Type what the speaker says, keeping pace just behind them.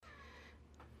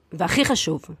והכי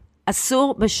חשוב,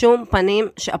 אסור בשום פנים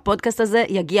שהפודקאסט הזה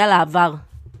יגיע לעבר.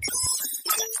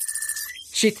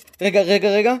 שיט,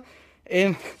 רגע.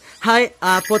 היי,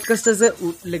 הפודקאסט הזה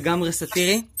הוא לגמרי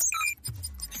סאטירי.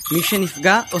 מי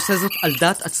שנפגע עושה זאת על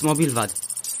דעת עצמו בלבד.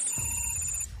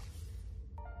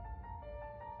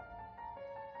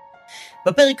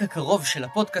 בפרק הקרוב של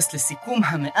הפודקאסט לסיכום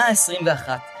המאה ה-21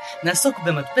 נעסוק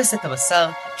במדפסת הבשר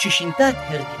ששינתה את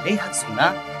הרגלי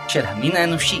התזונה של המין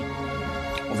האנושי.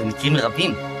 ובמקרים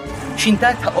רבים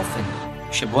שינתה את האופן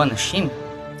שבו אנשים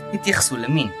התייחסו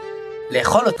למין.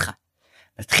 לאכול אותך.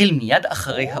 נתחיל מיד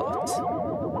אחרי האות.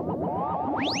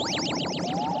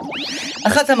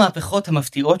 אחת המהפכות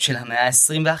המפתיעות של המאה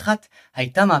ה-21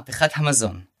 הייתה מהפכת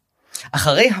המזון.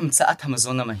 אחרי המצאת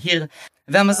המזון המהיר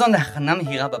והמזון להכנה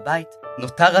מהירה בבית,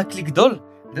 נותר רק לגדול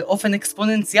באופן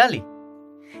אקספוננציאלי.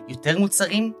 יותר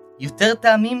מוצרים, יותר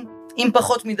טעמים, עם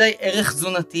פחות מדי ערך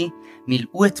תזונתי,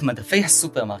 מילאו את מדפי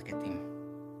הסופרמרקטים.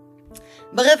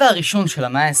 ברבע הראשון של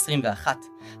המאה ה-21,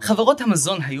 חברות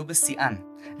המזון היו בשיאן,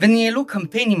 וניהלו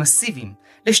קמפיינים מסיביים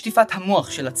לשטיפת המוח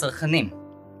של הצרכנים.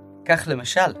 כך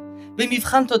למשל,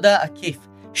 במבחן תודעה עקיף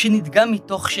שנדגם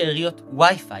מתוך שאריות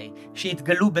וי-פיי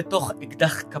שהתגלו בתוך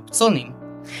אקדח קפצונים,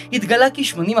 התגלה כי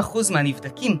 80%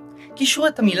 מהנבדקים קישרו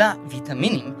את המילה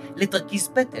ויטמינים לתרכיז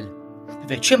פטל,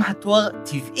 ואת שם התואר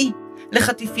טבעי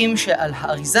לחטיפים שעל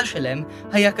האריזה שלהם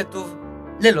היה כתוב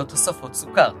ללא תוספות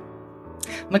סוכר.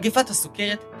 מגפת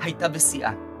הסוכרת הייתה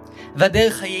בשיאה,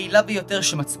 והדרך היעילה ביותר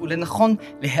שמצאו לנכון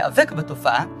להיאבק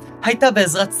בתופעה הייתה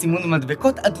בעזרת סימון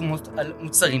מדבקות אדומות על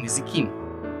מוצרים מזיקים.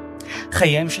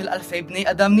 חייהם של אלפי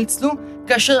בני אדם ניצלו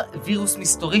כאשר וירוס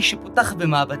מסתורי שפותח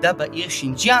במעבדה בעיר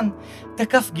שינג'יאן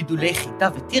תקף גידולי חיטה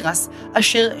וטירס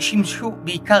אשר שימשו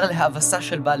בעיקר להאבסה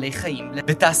של בעלי חיים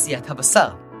בתעשיית הבשר.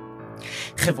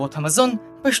 חברות המזון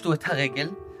פשטו את הרגל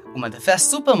ומדפי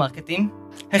הסופרמרקטים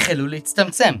החלו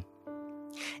להצטמצם.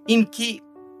 אם כי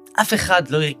אף אחד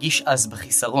לא הרגיש אז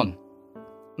בחיסרון.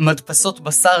 מדפסות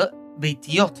בשר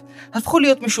ביתיות הפכו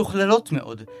להיות משוכללות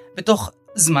מאוד בתוך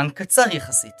זמן קצר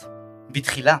יחסית.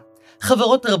 בתחילה,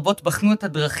 חברות רבות בחנו את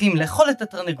הדרכים לאכול את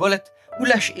התרנגולת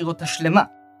ולהשאיר אותה שלמה,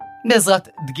 בעזרת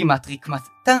דגימת רקמת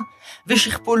תא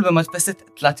ושכפול במדפסת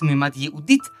תלת מימד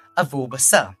ייעודית עבור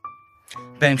בשר.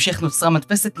 בהמשך נוצרה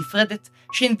מדפסת נפרדת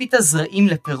שהנביטה זרעים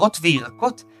לפירות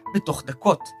וירקות בתוך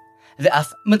דקות,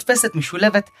 ואף מדפסת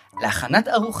משולבת להכנת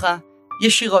ארוחה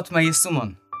ישירות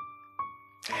מהיישומון.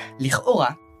 לכאורה,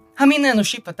 המין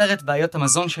האנושי פתר את בעיות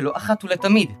המזון שלו אחת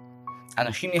ולתמיד.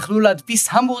 אנשים יכלו להדפיס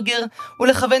המבורגר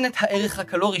ולכוון את הערך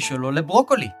הקלורי שלו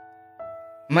לברוקולי.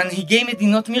 מנהיגי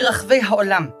מדינות מרחבי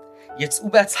העולם יצאו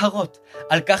בהצהרות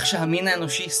על כך שהמין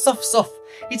האנושי סוף סוף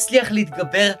הצליח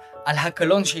להתגבר על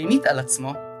הקלון שהמיט על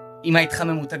עצמו עם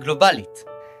ההתחממות הגלובלית.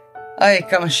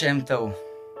 כמה שהם טעו.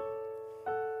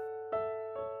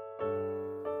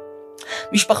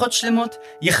 משפחות שלמות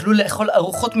יכלו לאכול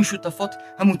ארוחות משותפות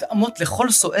המותאמות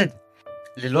לכל סועד,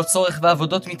 ללא צורך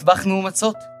בעבודות מטבח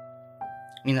מאומצות.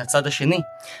 מן הצד השני,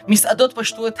 מסעדות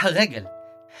פשטו את הרגל,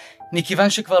 מכיוון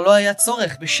שכבר לא היה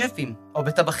צורך בשפים או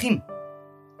בטבחים.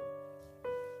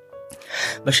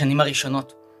 בשנים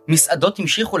הראשונות, מסעדות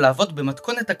המשיכו לעבוד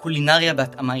במתכונת הקולינריה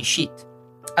בהתאמה אישית,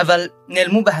 אבל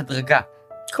נעלמו בהדרגה,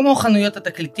 כמו חנויות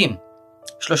התקליטים,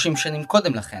 30 שנים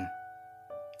קודם לכן.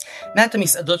 מעט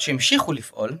המסעדות שהמשיכו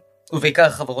לפעול, ובעיקר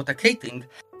חברות הקייטרינג,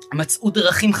 מצאו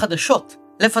דרכים חדשות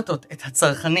לפתות את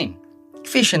הצרכנים,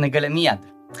 כפי שנגלה מיד.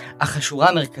 אך השורה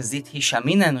המרכזית היא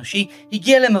שהמין האנושי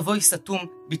הגיע למבוי סתום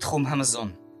בתחום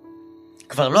המזון.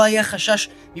 כבר לא היה חשש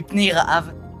מפני רעב,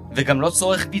 וגם לא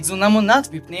צורך בתזונה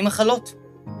מונעת מפני מחלות.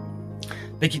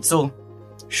 בקיצור,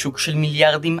 שוק של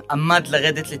מיליארדים עמד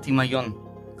לרדת לטמיון,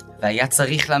 והיה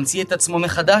צריך להמציא את עצמו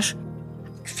מחדש,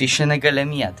 כפי שנגלה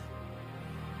מיד.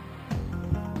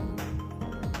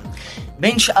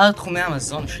 בין שאר תחומי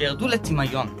המזון שירדו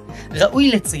לטמיון,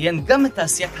 ראוי לציין גם את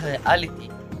תעשיית הריאליטי,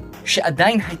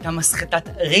 שעדיין הייתה מסחטת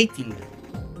רייטינג.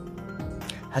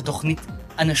 התוכנית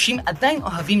אנשים עדיין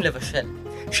אוהבים לבשל,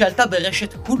 שעלתה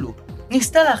ברשת הולו,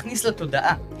 ניסתה להכניס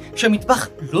לתודעה שהמטבח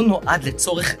לא נועד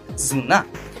לצורך תזונה,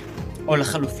 או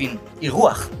לחלופין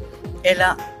אירוח, אלא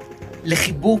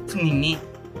לחיבור פנימי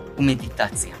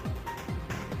ומדיטציה.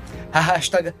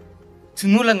 ההשטג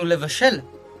תנו לנו לבשל,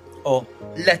 או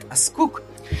let us cook,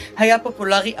 היה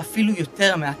פופולרי אפילו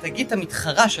יותר מהתגית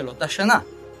המתחרה של אותה שנה.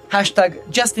 השטג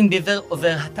ג'סטין ביבר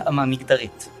עובר התאמה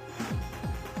מגדרית.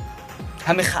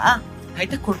 המחאה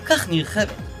הייתה כל כך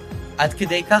נרחבת, עד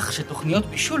כדי כך שתוכניות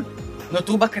בישול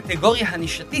נותרו בקטגוריה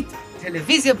הנישתית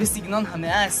טלוויזיה בסגנון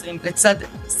המאה ה-20 לצד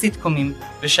סיטקומים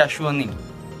ושעשועונים.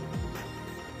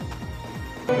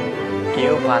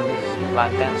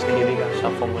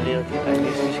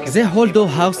 זה הולדו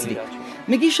האוסליק,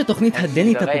 מגיש התוכנית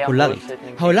הדנית הפופולרית,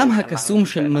 העולם הקסום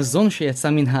של מזון שיצא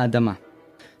מן האדמה.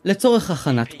 לצורך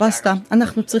הכנת פסטה,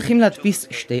 אנחנו צריכים להדפיס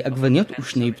 2 עגבניות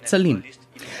ו2 בצלים.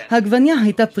 העגבניה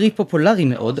הייתה פרי פופולרי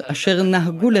מאוד, אשר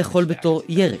נהגו לאכול בתור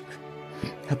ירק.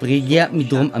 הפרי הגיע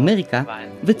מדרום אמריקה,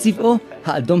 וצבעו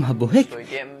האדום הבוהק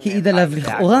העיד עליו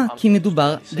לכאורה כי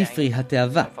מדובר בפרי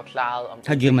התאווה.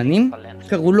 הגרמנים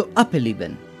קראו לו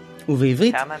אפליבן,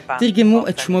 ובעברית תרגמו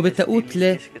את שמו בטעות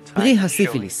לפרי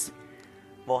הסיפיליס,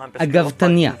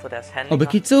 אגבתניה, או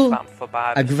בקיצור,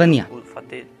 עגבניה.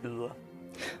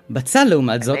 בצל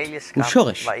לעומת זאת הוא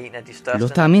שורש. לא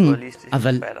תאמינו,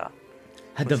 אבל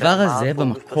הדבר הזה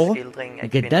במקור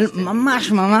גדל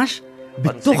ממש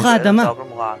בתוך האדמה.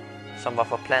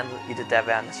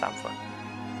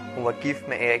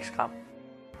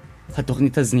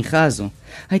 התוכנית הזניחה הזו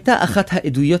הייתה אחת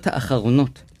העדויות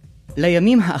האחרונות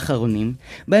לימים האחרונים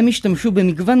בהם השתמשו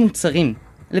במגוון מוצרים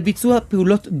לביצוע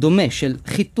פעולות דומה של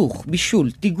חיתוך,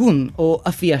 בישול, טיגון או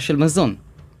אפייה של מזון.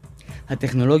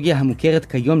 הטכנולוגיה המוכרת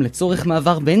כיום לצורך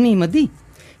מעבר בין-מימדי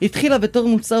התחילה בתור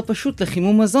מוצר פשוט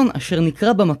לחימום מזון אשר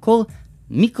נקרא במקור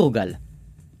מיקרוגל.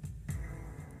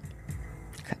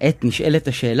 כעת נשאלת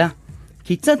השאלה,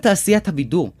 כיצד תעשיית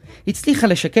הבידור הצליחה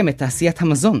לשקם את תעשיית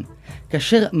המזון,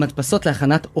 כאשר מדפסות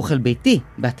להכנת אוכל ביתי,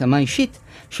 בהתאמה אישית,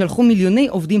 שלחו מיליוני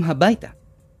עובדים הביתה.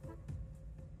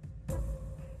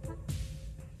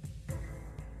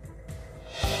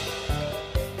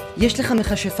 יש לך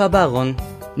מכשפה בארון,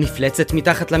 מפלצת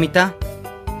מתחת למיטה?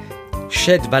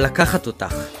 שד בא לקחת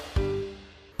אותך.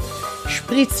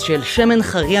 שפריץ של שמן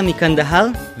חריה מקנדהר,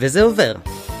 וזה עובר.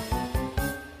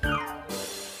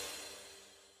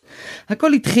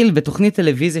 הכל התחיל בתוכנית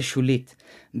טלוויזיה שולית,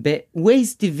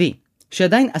 ב-Waze TV,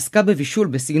 שעדיין עסקה בבישול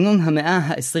בסגנון המאה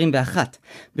ה-21,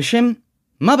 בשם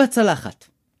מה בצלחת.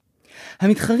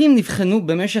 המתחרים נבחנו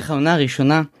במשך העונה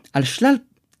הראשונה על שלל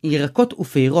ירקות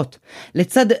ופירות,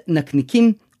 לצד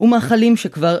נקניקים ומאכלים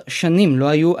שכבר שנים לא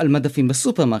היו על מדפים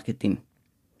בסופרמרקטים.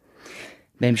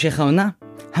 בהמשך העונה,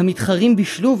 המתחרים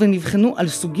בישלו ונבחנו על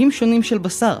סוגים שונים של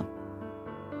בשר.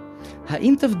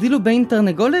 האם תבדילו בין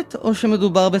תרנגולת או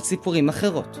שמדובר בציפורים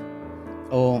אחרות?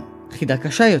 או חידה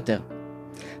קשה יותר,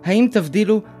 האם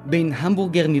תבדילו בין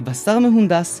המבורגר מבשר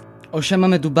מהונדס או שמה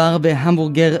מדובר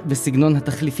בהמבורגר בסגנון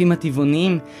התחליפים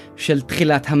הטבעוניים של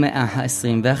תחילת המאה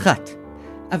ה-21?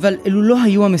 אבל אלו לא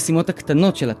היו המשימות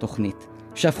הקטנות של התוכנית,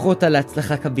 שהפכו אותה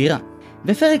להצלחה כבירה.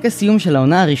 בפרק הסיום של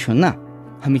העונה הראשונה,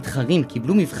 המתחרים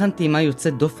קיבלו מבחן טעימה יוצא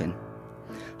דופן.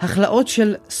 החלאות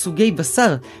של סוגי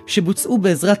בשר שבוצעו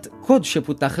בעזרת קוד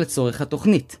שפותח לצורך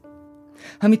התוכנית.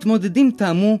 המתמודדים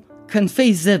טעמו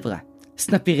כנפי זברה,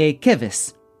 סנפירי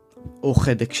כבש, או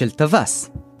חדק של טווס.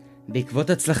 בעקבות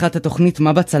הצלחת התוכנית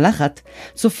מה בצלחת,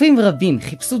 צופים רבים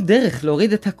חיפשו דרך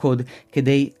להוריד את הקוד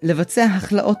כדי לבצע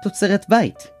החלאות תוצרת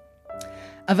בית.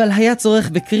 אבל היה צורך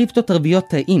בקריפטו תרביות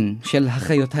תאים של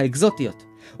החיות האקזוטיות,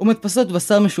 ומדפסות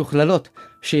בשר משוכללות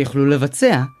שיכלו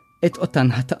לבצע את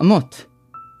אותן התאמות.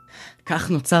 כך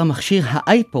נוצר מכשיר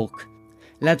האייפורק,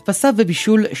 להדפסה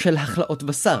ובישול של החלאות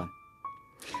בשר.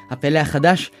 הפלא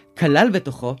החדש כלל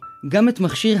בתוכו גם את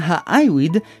מכשיר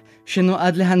האייוויד,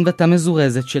 שנועד להנבטה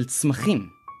מזורזת של צמחים.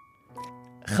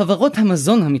 חברות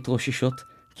המזון המתרוששות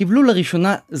קיבלו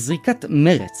לראשונה זריקת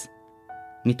מרץ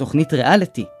מתוכנית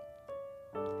ריאליטי.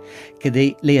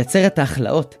 כדי לייצר את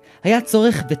ההחלאות היה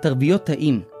צורך בתרביות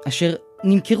תאים, אשר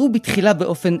נמכרו בתחילה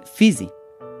באופן פיזי.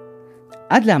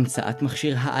 עד להמצאת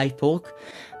מכשיר האייפורק,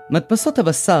 מדפסות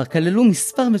הבשר כללו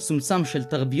מספר מצומצם של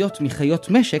תרביות מחיות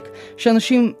משק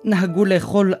שאנשים נהגו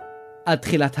לאכול עד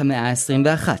תחילת המאה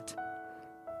ה-21.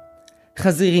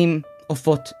 חזירים,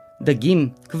 עופות, דגים,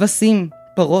 כבשים,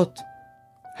 פרות.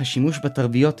 השימוש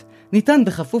בתרביות ניתן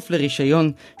בכפוף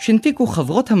לרישיון שהנפיקו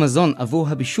חברות המזון עבור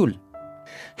הבישול.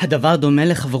 הדבר דומה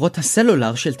לחברות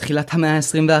הסלולר של תחילת המאה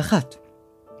ה-21,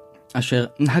 אשר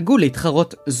נהגו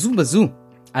להתחרות זו בזו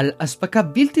על אספקה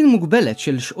בלתי מוגבלת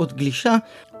של שעות גלישה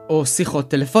או שיחות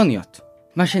טלפוניות,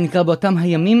 מה שנקרא באותם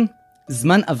הימים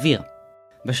זמן אוויר.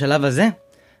 בשלב הזה,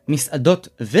 מסעדות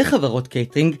וחברות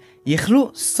קייטרינג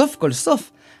יכלו סוף כל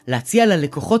סוף להציע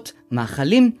ללקוחות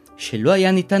מאכלים שלא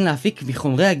היה ניתן להפיק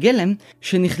מחומרי הגלם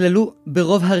שנכללו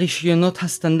ברוב הרישיונות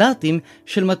הסטנדרטיים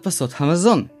של מדפסות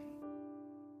המזון.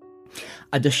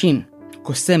 עדשים,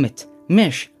 קוסמת,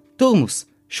 מש, תורמוס,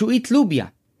 שועית לוביה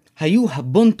היו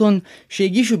הבונטון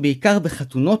שהגישו בעיקר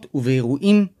בחתונות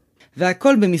ובאירועים,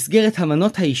 והכל במסגרת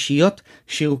המנות האישיות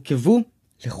שהורכבו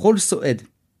לכל סועד.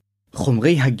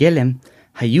 חומרי הגלם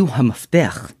היו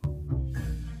המפתח.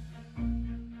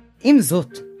 עם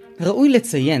זאת, ראוי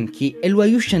לציין כי אלו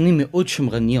היו שנים מאוד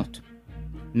שמרניות.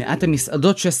 מעט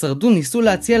המסעדות ששרדו ניסו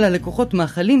להציע ללקוחות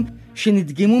מאכלים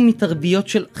שנדגמו מתרביות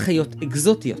של חיות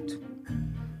אקזוטיות.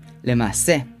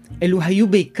 למעשה, אלו היו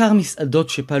בעיקר מסעדות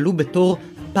שפעלו בתור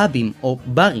פאבים או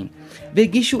ברים,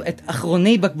 והגישו את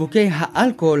אחרוני בקבוקי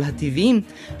האלכוהול הטבעיים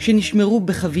שנשמרו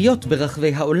בחביות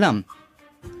ברחבי העולם.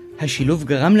 השילוב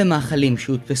גרם למאכלים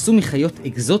שהודפסו מחיות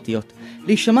אקזוטיות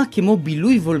להישמע כמו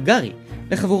בילוי וולגרי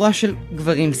לחבורה של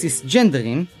גברים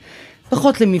סיסג'נדרים,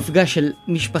 פחות למפגש של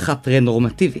משפחה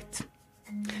פרנורמטיבית.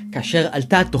 כאשר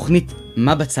עלתה התוכנית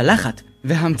מה בצלחת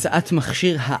והמצאת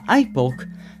מכשיר האייפורק,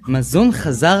 מזון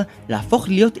חזר להפוך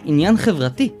להיות עניין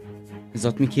חברתי.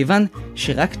 זאת מכיוון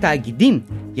שרק תאגידים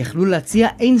יכלו להציע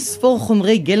אין ספור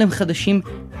חומרי גלם חדשים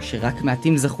שרק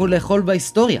מעטים זכו לאכול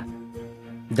בהיסטוריה.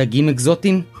 דגים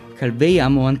אקזוטיים, כלבי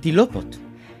ים או אנטילופות.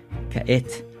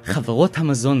 כעת, חברות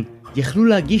המזון יכלו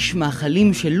להגיש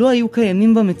מאכלים שלא היו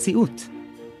קיימים במציאות.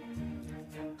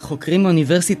 חוקרים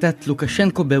מאוניברסיטת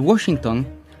לוקשנקו בוושינגטון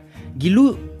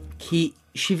גילו כי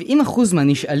 70%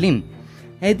 מהנשאלים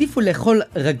העדיפו לאכול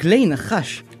רגלי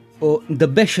נחש או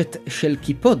דבשת של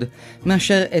קיפוד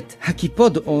מאשר את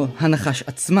הקיפוד או הנחש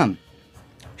עצמם.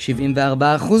 74%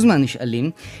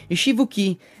 מהנשאלים השיבו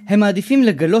כי הם מעדיפים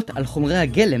לגלות על חומרי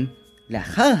הגלם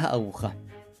לאחר הארוחה.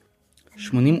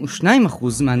 82%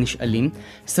 מהנשאלים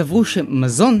סברו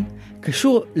שמזון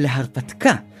קשור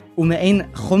להרפתקה ומעין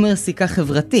חומר סיכה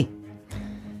חברתי.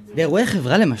 באירועי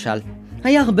חברה למשל,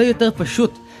 היה הרבה יותר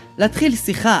פשוט להתחיל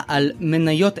שיחה על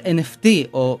מניות NFT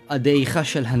או הדעיכה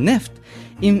של הנפט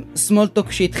עם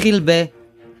סמולטוק שהתחיל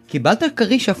קיבלת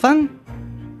קרי שפן?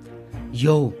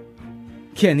 יו,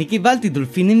 כי אני קיבלתי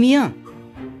דולפינמיה.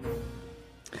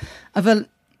 אבל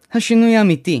השינוי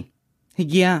האמיתי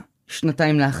הגיע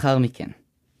 2 לאחר מכן.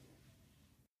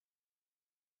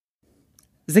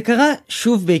 זה קרה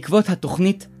שוב בעקבות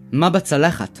התוכנית מה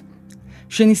בצלחת,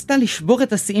 שניסתה לשבור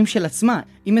את השיאים של עצמה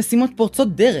עם משימות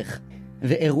פורצות דרך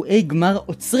ואירועי גמר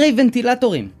עוצרי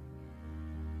ונטילטורים.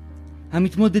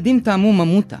 המתמודדים טעמו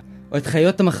ממוטה או את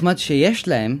חיות המחמד שיש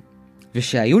להם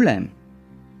ושהיו להם.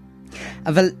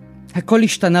 אבל הכל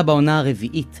השתנה בעונה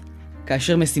הרביעית,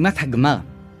 כאשר משימת הגמר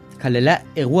כללה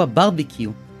אירוע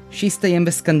ברביקיו שהסתיים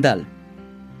בסקנדל.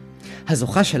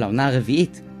 הזוכה של העונה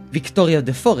הרביעית, ויקטוריה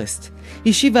דה פורסט,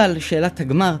 השיבה על שאלת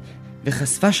הגמר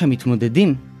וחשפה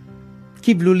שהמתמודדים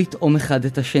קיבלו לטעום אחד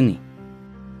את השני.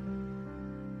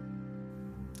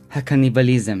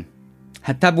 הקניבליזם,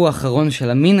 הטאבו האחרון של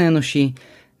המין האנושי,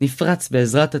 נפרץ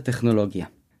בעזרת הטכנולוגיה.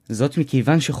 זאת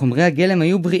מכיוון שחומרי הגלם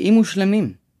היו בריאים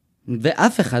ושלמים,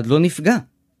 ואף אחד לא נפגע.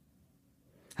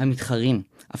 המתחרים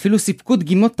אפילו סיפקו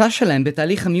דגימות תא שלהם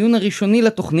בתהליך המיון הראשוני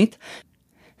לתוכנית,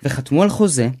 וחתמו על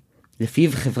חוזה,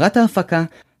 לפיו חברת ההפקה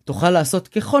תוכל לעשות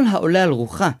ככל העולה על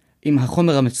רוחה עם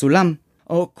החומר המצולם,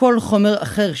 או כל חומר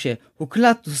אחר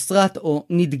שהוקלט, הוסרט או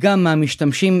נדגם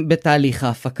מהמשתמשים בתהליך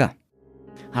ההפקה.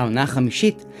 העונה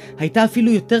החמישית הייתה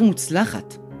אפילו יותר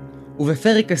מוצלחת,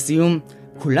 ובפרק הסיום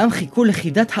כולם חיכו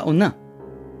לחידת העונה.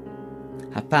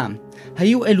 הפעם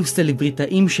היו אלו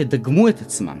סלבריטאים שדגמו את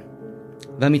עצמם,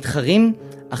 והמתחרים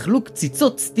אכלו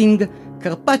קציצות סטינג,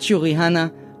 קרפצ'יו ריהנה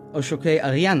או שוקי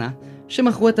אריאנה,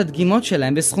 שמכרו את הדגימות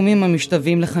שלהם בסכומים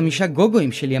המשתווים ל5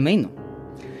 גוגויים של ימינו.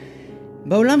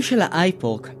 בעולם של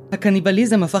האייפורק,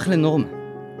 הקניבליזם הפך לנורמה.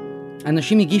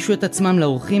 אנשים הגישו את עצמם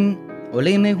לאורחים או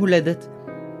לימי הולדת,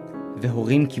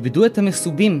 והורים כיבדו את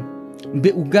המסובים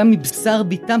בעוגה מבשר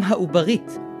ביתם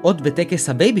העוברית, עוד בטקס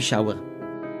הבייבי שאוור.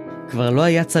 כבר לא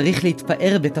היה צריך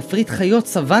להתפאר בתפריט חיות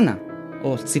סוואנה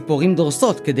או ציפורים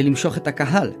דורסות כדי למשוך את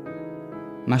הקהל.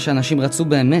 מה שאנשים רצו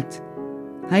באמת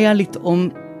היה לטעום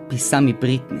פיסה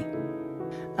מבריטני.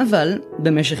 אבל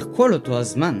במשך כל אותו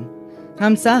הזמן,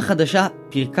 ההמצאה החדשה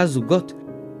פירקה זוגות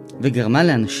וגרמה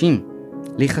לאנשים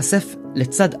להיחשף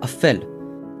לצד אפל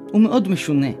ומאוד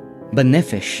משונה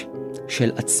בנפש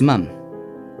של עצמם.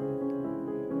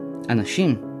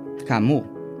 אנשים, כאמור,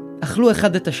 אכלו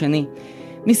אחד את השני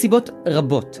מסיבות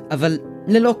רבות, אבל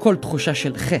ללא כל תחושה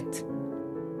של חטא.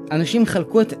 אנשים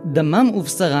חלקו את דמם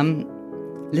ובשרם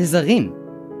לזרים,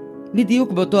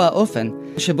 בדיוק באותו האופן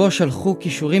שבו שלחו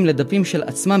קישורים לדפים של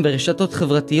עצמם ברשתות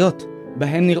חברתיות,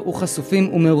 בהם נראו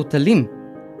חשופים ומעורטלים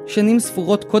שנים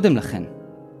ספורות קודם לכן.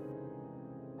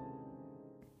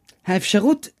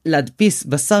 האפשרות להדפיס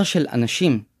בשר של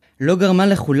אנשים לא גרמה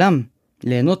לכולם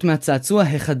ליהנות מהצעצוע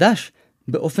החדש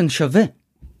באופן שווה.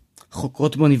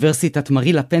 חוקרות באוניברסיטת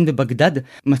מרי לפן בבגדד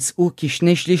מצאו כי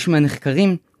 2/3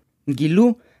 מהנחקרים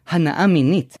גילו הנאה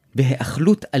מינית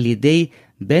בהאכלות על ידי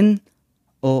בן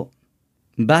או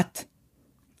בת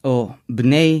או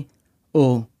בני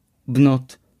או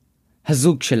בנות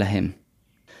הזוג שלהם.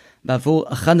 בעבור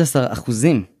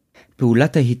 11%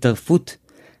 פעולת ההתערפות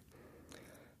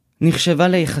נחשבה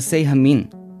ליחסי המין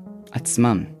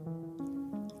עצמם.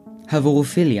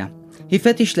 הוורופיליה היא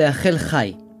פטיש לאכול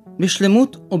חי,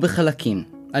 בשלמות או בחלקים,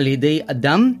 על ידי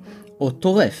אדם או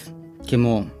טורף,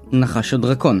 כמו נחש או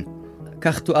דרקון.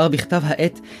 כך תואר בכתב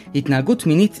העת התנהגות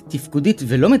מינית תפקודית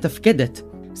ולא מתפקדת,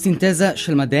 סינתזה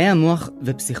של מדעי המוח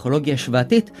ופסיכולוגיה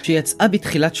השוואתית שיצאה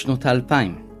בתחילת שנות ה-2000.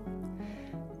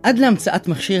 עד להמצאת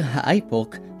מכשיר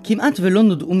האייפורק, כמעט ולא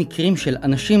נודעו מקרים של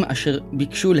אנשים אשר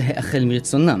ביקשו להאכל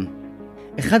מרצונם.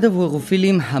 אחד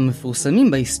הוורופיליים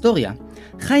המפורסמים בהיסטוריה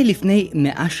חי לפני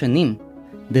 100 שנים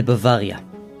בבוואריה.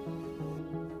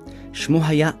 שמו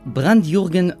היה ברנד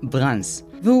יורגן ברנס,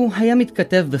 והוא היה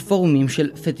מתכתב בפורומים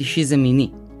של פטישיזם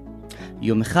מיני.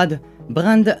 יום אחד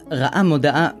ברנד ראה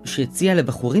מודעה שהציעה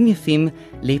לבחורים יפים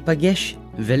להיפגש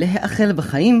ולהאכל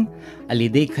בחיים על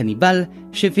ידי קניבל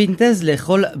שפינטז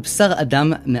לאכול בשר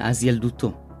אדם מאז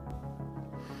ילדותו.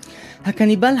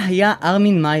 הקניבל היה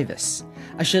ארמין מייבס,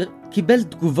 אשר קיבל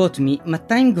תגובות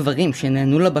מ-200 גברים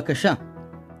שנענו לבקשה,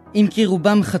 אם כי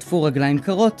רובם חטפו רגליים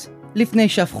קרות לפני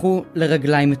שהפכו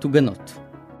לרגליים מטוגנות.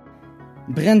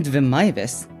 ברנד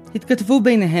ומייבס התכתבו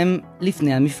ביניהם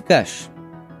לפני המפגש.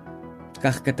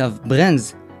 כך כתב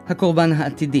ברנז, הקורבן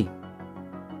העתידי.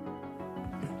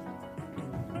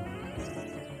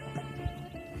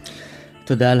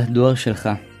 תודה על הדואר שלך.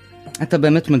 אתה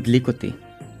באמת מדליק אותי.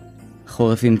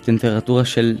 חורף עם טמפרטורה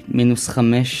של -5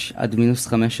 עד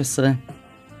 -15.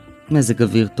 מזג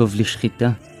אוויר טוב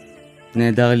לשחיטה.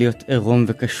 נהדר להיות עירום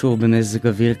וקשור במזג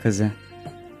אוויר כזה.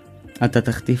 אתה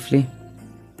תחטיף לי,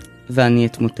 ואני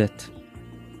אתמוטט.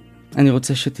 אני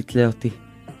רוצה שתתלה אותי.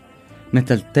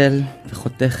 מטלטל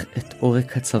וחותך את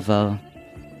עורק הצוואר.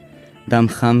 דם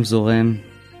חם זורם.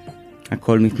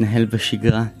 הכל מתנהל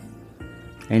בשגרה.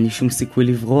 אין לי שום סיכוי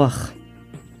לברוח.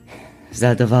 זה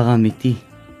הדבר האמיתי.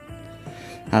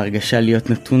 ההרגשה להיות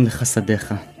נתון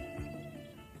לחסדיך.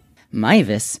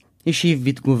 מייבס השיב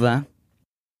בתגובה,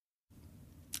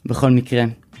 בכל מקרה,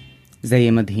 זה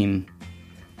יהיה מדהים.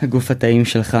 הגוף הטעים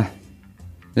שלך.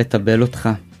 לטבל אותך.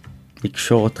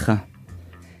 לקשור אותך.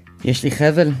 יש לי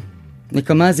חבל.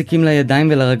 וכמה אזיקים לידיים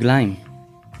ולרגליים.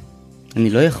 אני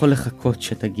לא יכול לחכות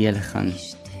שתגיע לכאן.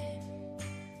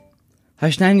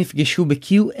 השניים נפגשו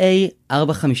ב-QA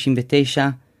 459,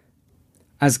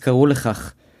 אז קראו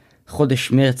לכך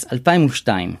חודש מרץ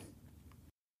 2002.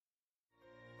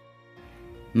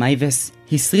 מייבס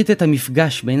הסריט את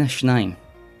המפגש בין השניים.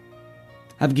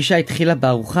 הפגישה התחילה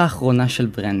בארוחה האחרונה של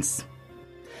ברנס.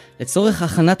 לצורך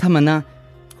הכנת המנה,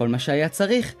 כל מה שהיה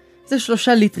צריך זה 3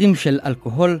 ליטרים של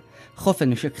אלכוהול, חופן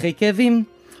משככי כאבים,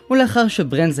 ולאחר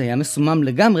שברנס היה מסומם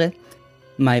לגמרי,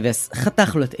 מייבס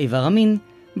חתך לו את איבר המין,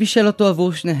 בישל אותו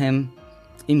עבור שניהם,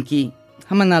 אם כי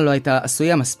המנה לא הייתה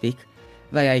עשויה מספיק,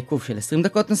 והיה עיכוב של 20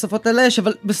 דקות נוספות על האש,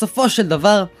 אבל בסופו של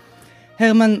דבר,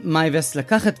 הרמן מייבס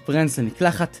לקח את ברנס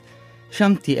למקלחת,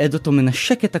 שם תיעד אותו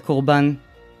מנשק את הקורבן,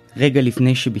 רגע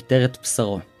לפני שביטר את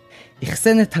בשרו.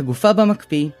 הכסן את הגופה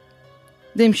במקפיא,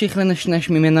 והמשיך לנשנש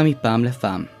ממנה מפעם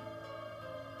לפעם.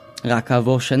 רק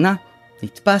כעבור שנה,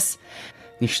 נתפס,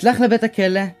 נשלח לבית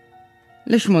הכלא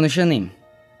ל8 שנים.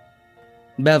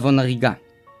 בעוון הריגה.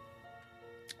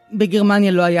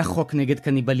 בגרמניה לא היה חוק נגד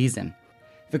קניבליזם,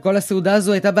 וכל הסעודה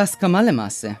הזו הייתה בהסכמה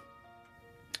למעשה.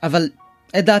 אבל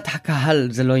את דעת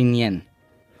הקהל זה לא עניין,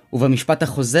 ובמשפט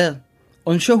החוזר,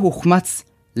 עונשו הוחמץ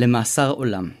למאסר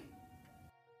עולם.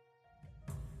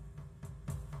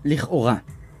 לכאורה,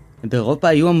 באירופה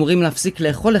היו אמורים להפסיק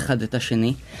לאכול אחד את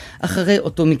השני אחרי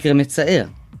אותו מקרה מצער.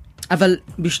 אבל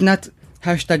בשנת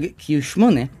 #Q8,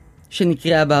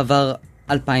 שנקראה בעבר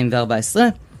 2014,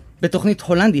 בתוכנית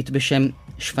הולנדית בשם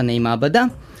שפני מעבדה,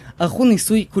 ערכו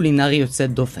ניסוי קולינרי יוצא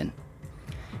דופן.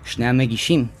 שני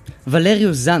המגישים,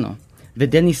 ולריו זאנו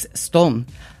ודניס סטורם,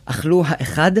 אכלו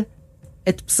האחד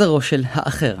את בשרו של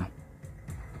האחר.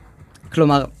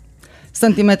 כלומר,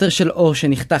 סנטימטר של אור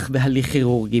שנחתך בהליך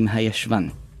כירורגי מהישבן.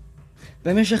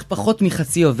 במשך פחות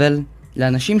מחצי יובל,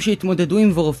 לאנשים שהתמודדו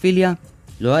עם וורופיליה,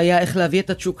 לא היה איך להביא את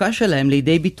התשוקה שלהם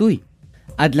לידי ביטוי.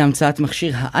 עד להמצאת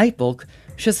מכשיר האייפורק,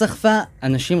 שסחפה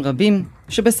אנשים רבים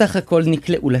שבסך הכל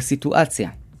נקלעו לסיטואציה.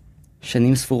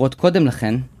 שנים ספורות קודם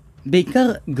לכן,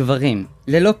 בעיקר גברים,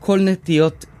 ללא כל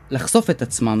נטיות לחשוף את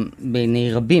עצמם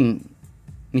בעיני רבים,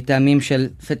 מטעמים של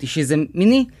פטישיזם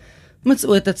מיני,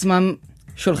 מצאו את עצמם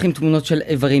שולחים תמונות של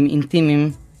איברים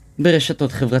אינטימיים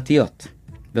ברשתות חברתיות.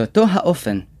 באותו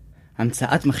האופן,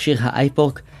 המצאת מכשיר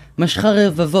האייפורק משכה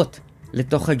רבבות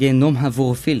לתוך הגיהנום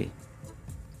הוורופילי.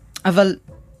 אבל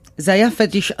זה היה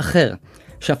פטיש אחר,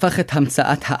 שהפך את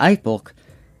המצאת האייפורק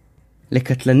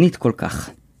לקטלנית כל כך.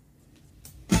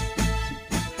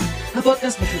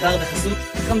 הפודקאסט משודר בחסות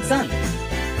חמצן.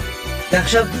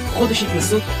 ועכשיו חודש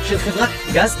התנסות של חברת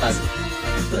גז פאזל.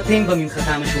 פרטים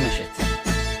במנחתה המשומשת.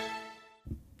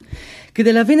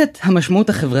 כדי להבין את המשמעות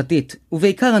החברתית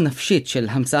ובעיקר הנפשית של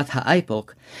המצאת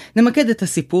האייפורק, נמקד את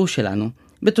הסיפור שלנו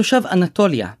בתושב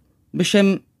אנטוליה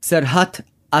בשם סרהט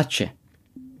אצ'ה.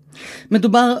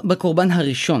 מדובר בקורבן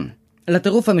הראשון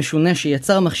לטירוף המשונה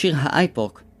שיצר מכשיר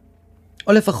האייפורק,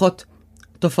 או לפחות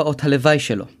תופעות הלוואי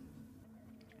שלו.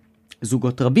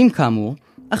 זוגות רבים כאמור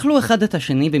אכלו אחד את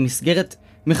השני במסגרת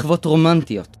מחוות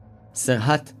רומנטיות.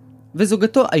 סרהט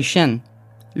וזוגתו איישן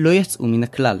לא יצאו מן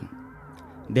הכלל.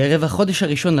 בערב החודש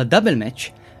הראשון לדאבל מאץ'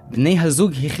 בני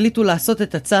הזוג החליטו לעשות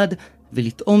את הצעד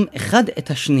ולטעום אחד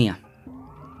את השנייה.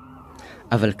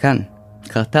 אבל כאן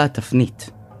קרתה התפנית.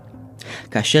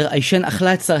 כאשר איישן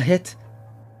אכלה את סרהט,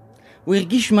 הוא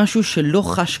הרגיש משהו שלא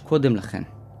חש קודם לכן.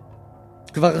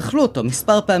 כבר אכלו אותו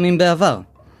מספר פעמים בעבר,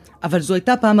 אבל זו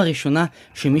הייתה הפעם הראשונה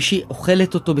שמישהי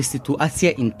אוכלת אותו בסיטואציה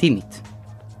אינטימית.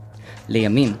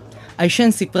 לימים,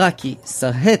 איישן סיפרה כי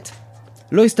סרהט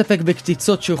לא הסתפק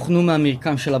בקציצות שהוכנו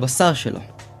מהמרקם של הבשר שלו.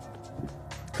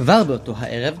 כבר באותו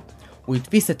הערב, הוא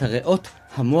הדפיס את הריאות,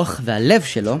 המוח והלב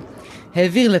שלו,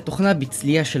 העביר לתוכנה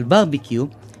בצלייה של ברביקיו,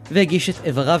 והגיש את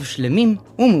איבריו שלמים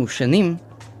ומעושנים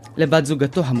לבת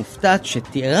זוגתו המופתעת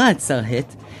שתיארה את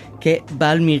סרהט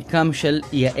כבעל מרקם של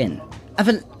יען.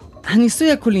 אבל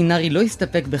הניסוי הקולינרי לא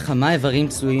הסתפק בכמה איברים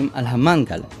צלויים על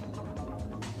המנגל.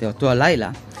 באותו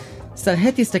הלילה,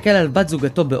 סרהט הסתכל על בת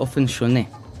זוגתו באופן שונה.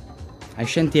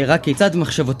 איישן תיארה כיצד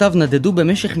מחשבותיו נדדו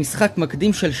במשך משחק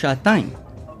מקדים של 2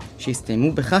 שעות,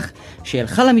 שהסתיימו בכך שהיא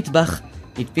הלכה למטבח,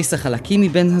 הדפיסה חלקים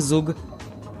מבן הזוג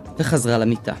וחזרה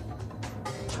למיטה.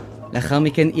 לאחר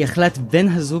מכן היא אכלה את בן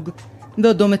הזוג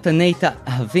בעודו מתנה איתה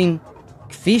אהבים,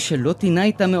 כפי שלא תינה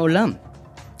איתה מעולם.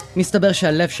 מסתבר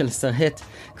שהלב של סרהט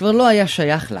כבר לא היה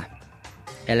שייך לה,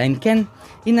 אלא אם כן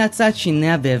היא נעצה את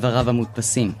שיניה באיבריו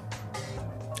המודפסים.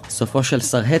 סופו של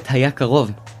סרהט היה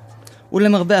קרוב,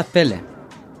 ולמרבה הפלא,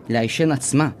 לאיישן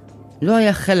עצמה לא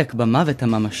היה חלק במוות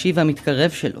הממשי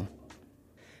והמתקרב שלו.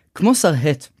 כמו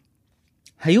סרהט,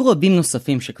 היו רבים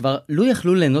נוספים שכבר לא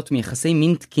יכלו ליהנות מיחסי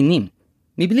מין תקינים,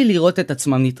 מבלי לראות את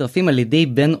עצמם נטרפים על ידי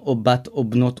בן או בת או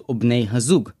בנות או בני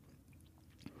הזוג.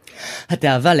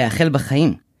 התאווה לאחל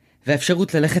בחיים,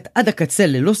 והאפשרות ללכת עד הקצה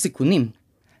ללא סיכונים,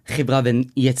 חיברה בין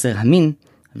יצר המין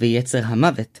ויצר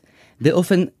המוות,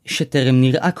 באופן שטרם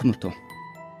נראה כמותו.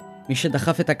 מי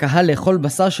שדחף את הקהל לאכול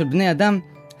בשר של בני אדם,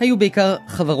 היו בעיקר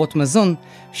חברות מזון,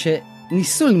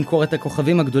 שניסו למכור את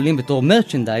הכוכבים הגדולים בתור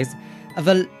מרצ'נדייז,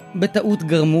 אבל בטעות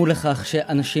גרמו לכך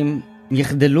שאנשים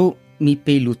יחדלו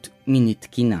מפעילות מינית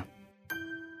תקינה.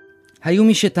 היו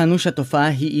מי שטענו שהתופעה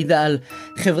העידה על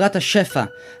חברת השפע,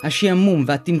 השעמום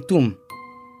והטמטום.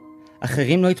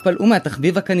 אחרים לא התפלאו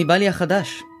מהתחביב הקניבלי החדש.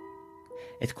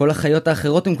 את כל החיות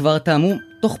האחרות הם כבר טעמו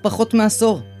תוך פחות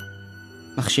מעשור.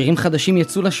 מכשירים חדשים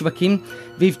יצאו לשווקים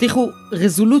והבטיחו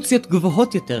רזולוציות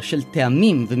גבוהות יותר של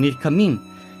טעמים ומרקמים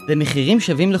ומחירים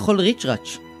שווים לכל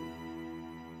ריצ'ראץ'.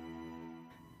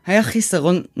 היה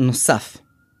חיסרון נוסף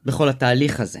בכל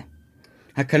התהליך הזה.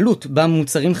 הקלות בה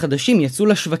מוצרים חדשים יצאו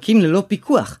לשווקים ללא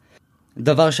פיקוח,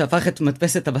 דבר שהפך את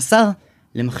מדפסת הבשר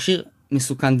למכשיר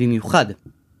מסוכן במיוחד.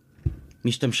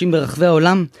 משתמשים ברחבי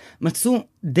העולם מצאו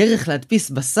דרך להדפיס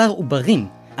בשר עוברים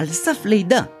על סף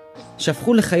לידה,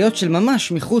 שהפכו לחיות של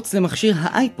ממש מחוץ למכשיר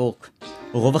האייפורק.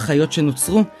 רוב החיות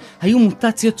שנוצרו היו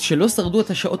מוטציות שלא שרדו את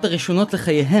השעות הראשונות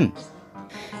לחייהם.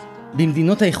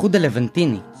 במדינות האיחוד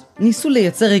הלבנטיני ניסו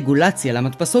לייצר רגולציה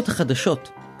למדפסות החדשות,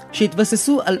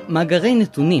 שהתבססו על מאגרי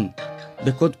נתונים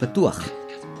בקוד פתוח.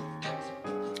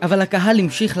 אבל הקהל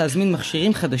המשיך להזמין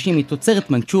מכשירים חדשים מתוצרת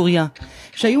מנצ'וריה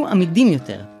שהיו עמידים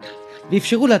יותר,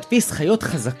 ואפשרו להדפיס חיות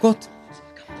חזקות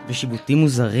ושיבוטים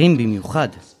מוזרים במיוחד.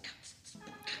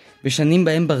 בשנים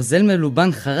בהם ברזל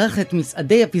מלובן חרך את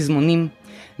מצעדי הפזמונים,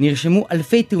 נרשמו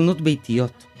אלפי תאונות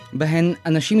ביתיות, בהן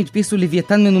אנשים הדפיסו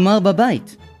לוויתן מנומר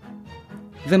בבית,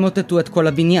 ומוטטו את כל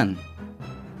הבניין.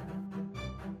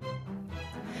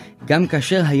 גם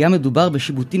כאשר היה מדובר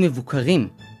בשיבוטים מבוקרים,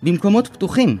 במקומות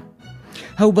פתוחים,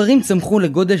 העוברים צמחו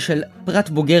לגודל של פרט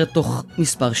בוגר תוך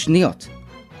מספר שניות.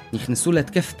 נכנסו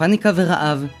להתקף פאניקה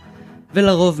ורעב,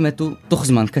 ולרוב מתו תוך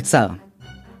זמן קצר.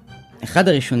 אחד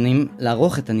הראשונים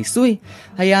לערוך את הניסוי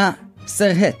היה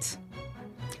סרהט,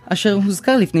 אשר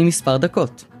הוזכר לפני מספר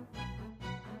דקות.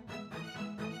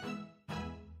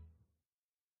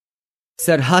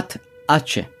 סרהט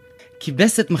אצ'ה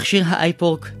קיבס את מכשיר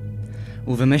האייפורק,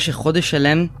 ובמשך חודש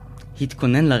שלם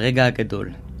התכונן לרגע הגדול.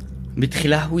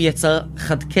 בתחילה הוא יצר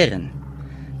חד קרן,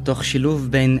 תוך שילוב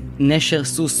בין נשר,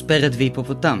 סוס, פרד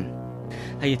והיפופוטם.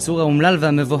 היצור האומלל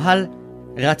והמבוהל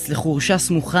רץ לחורשה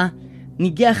סמוכה,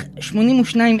 ניגח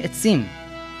 82 עצים,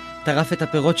 טרף את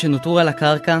הפירות שנותרו על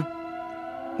הקרקע,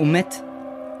 ומת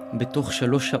בתוך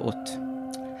 3 שעות.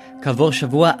 כעבור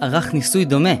שבוע ערך ניסוי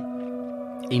דומה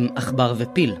עם עכבר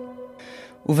ופיל.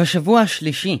 ובשבוע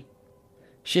השלישי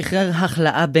שחרר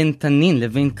החלאה בין תנין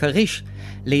לבין קריש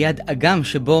ליד אגם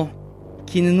שבו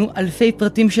כיננו אלפי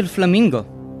פרטים של פלמינגו.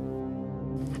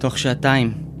 תוך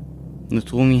 2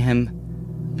 נותרו מהם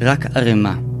רק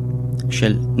ערימה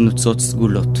של נוצות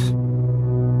סגולות.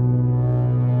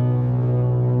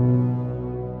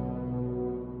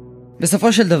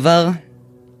 בסופו של דבר,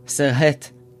 סר הט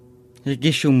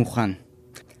הרגיש שהוא מוכן.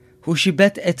 הוא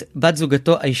שיבט את בת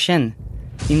זוגתו אישן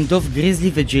עם דוב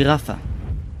גריזלי וג'ירפה.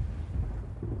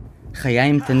 חיה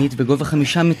אימתנית בגובה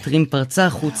 5 מטרים פרצה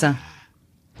החוצה,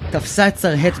 תפסה את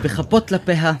סר הט בכפות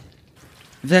לפיה,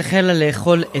 והחלה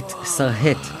לאכול את סר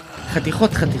הט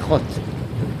חתיכות חתיכות,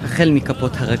 החל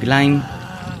מכפות הרגליים,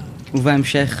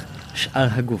 ובהמשך שאר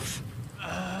הגוף.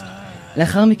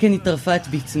 לאחר מכן היא טרפה את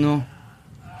בטנו,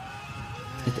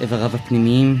 את איבריו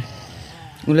הפנימיים,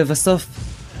 ולבסוף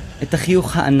את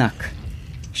החיוך הענק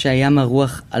שהיה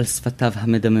מרוח על שפתיו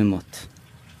המדממות.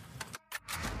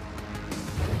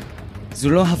 זו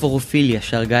לא הוורופיליה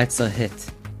שהרגה את סר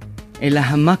הט, אלא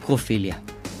המקרופיליה.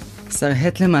 סר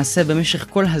הט למעשה במשך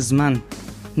כל הזמן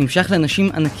נמשך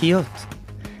לנשים ענקיות.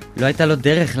 לא הייתה לו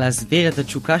דרך להסביר את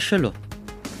התשוקה שלו,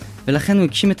 ולכן הוא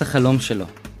הגשים את החלום שלו,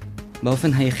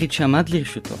 באופן היחיד שעמד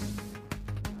לרשותו.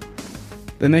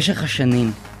 במשך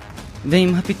השנים,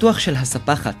 ועם הפיתוח של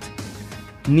הספחת,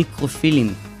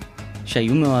 מיקרופילים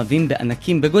שהיו מאוהבים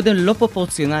בענקים בגודל לא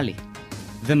פרופורציונלי,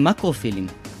 ומקרופילים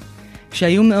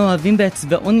שהיו מאוהבים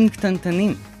באצבעונים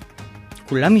קטנטנים,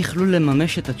 כולם יכלו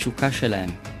לממש את התשוקה שלהם,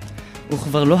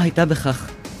 וכבר לא הייתה בכך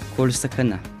כל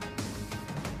סכנה.